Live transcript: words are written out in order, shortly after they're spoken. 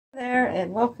there,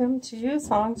 and welcome to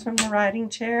Songs from the Writing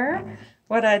Chair.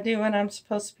 What I do when I'm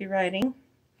supposed to be writing.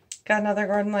 Got another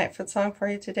Gordon Lightfoot song for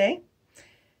you today.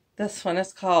 This one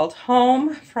is called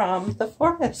Home from the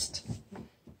Forest.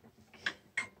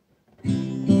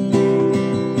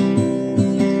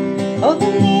 Oh,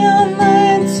 the neon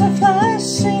lights are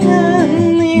flashing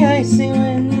and the icy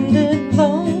wind did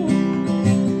blow.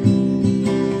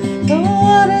 The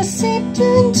water seeped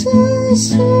into his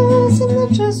shoes and the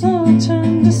drizzle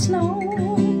turned to snow.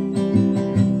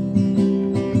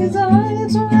 His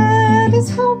eyes were red, his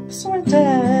hopes were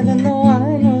dead, and the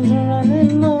wine was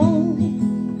running low.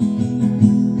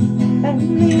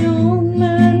 And the old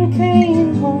man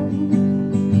came home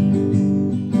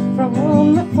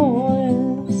from the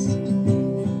forest.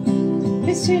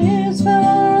 His tears fell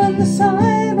on the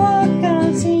sidewalk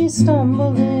as he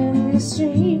stumbled in the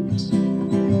street.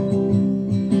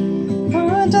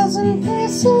 A dozen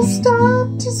faces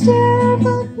stopped to stare,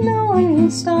 but no one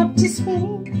stopped to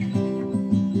speak.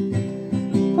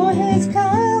 For his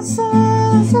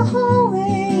castle's a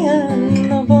hallway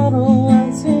and the bottle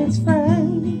was his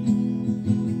friend.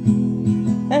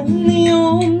 And the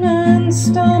old man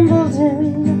stumbled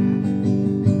in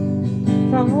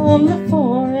from the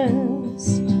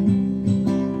forest.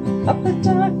 Up a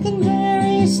dark and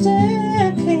dreary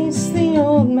staircase the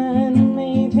old man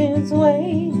made his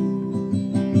way.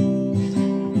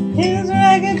 His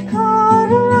ragged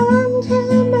coat around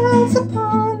him as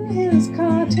upon his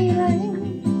cot he lay.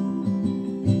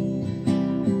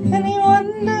 And he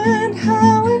wondered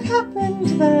how it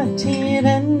happened that he had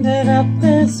ended up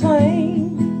this way,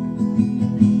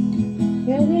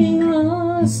 getting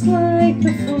lost like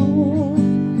a fool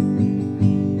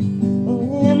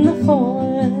in the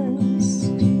forest.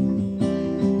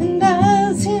 And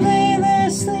as he lay there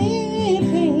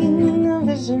sleeping, a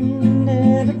vision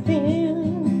did appear.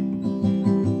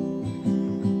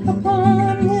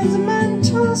 Upon his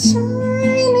mantle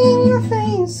shining the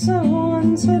face of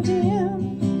one so dear,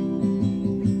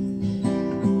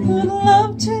 who'd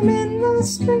loved him in the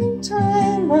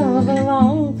springtime of a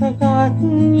long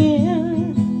forgotten year,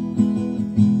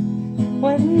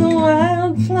 when the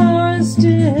wildflowers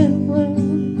did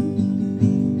bloom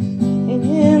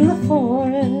in the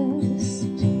forest.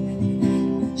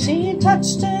 She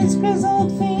touched his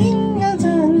grizzled fingers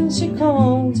and she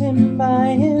called him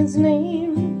by his name.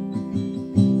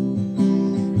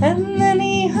 And then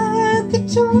he heard the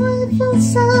joyful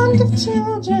sound of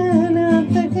children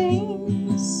at the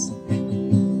games,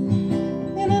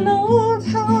 in an old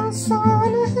house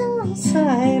on a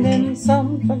hillside in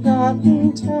some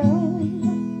forgotten town,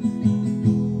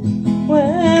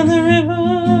 where the river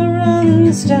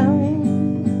runs down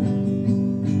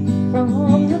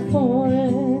from the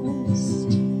forest.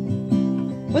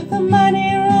 With the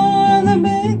mighty roar the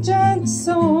big giants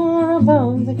soar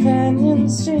above the canyon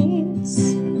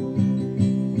streets.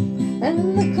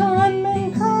 And the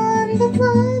conman con, but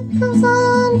life goes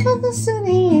on, for the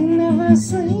city never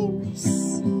sleeps.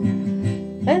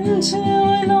 And to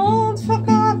an old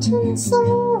forgotten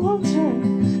soldier,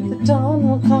 the dawn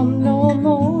will come no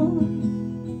more.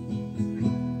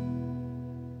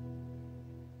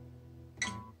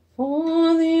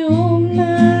 For the old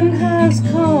man has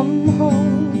come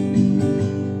home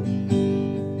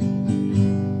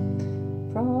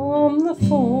from the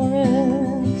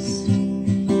forest.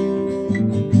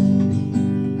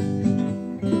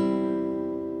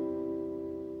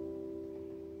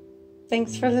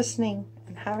 Thanks for listening,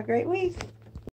 and have a great week.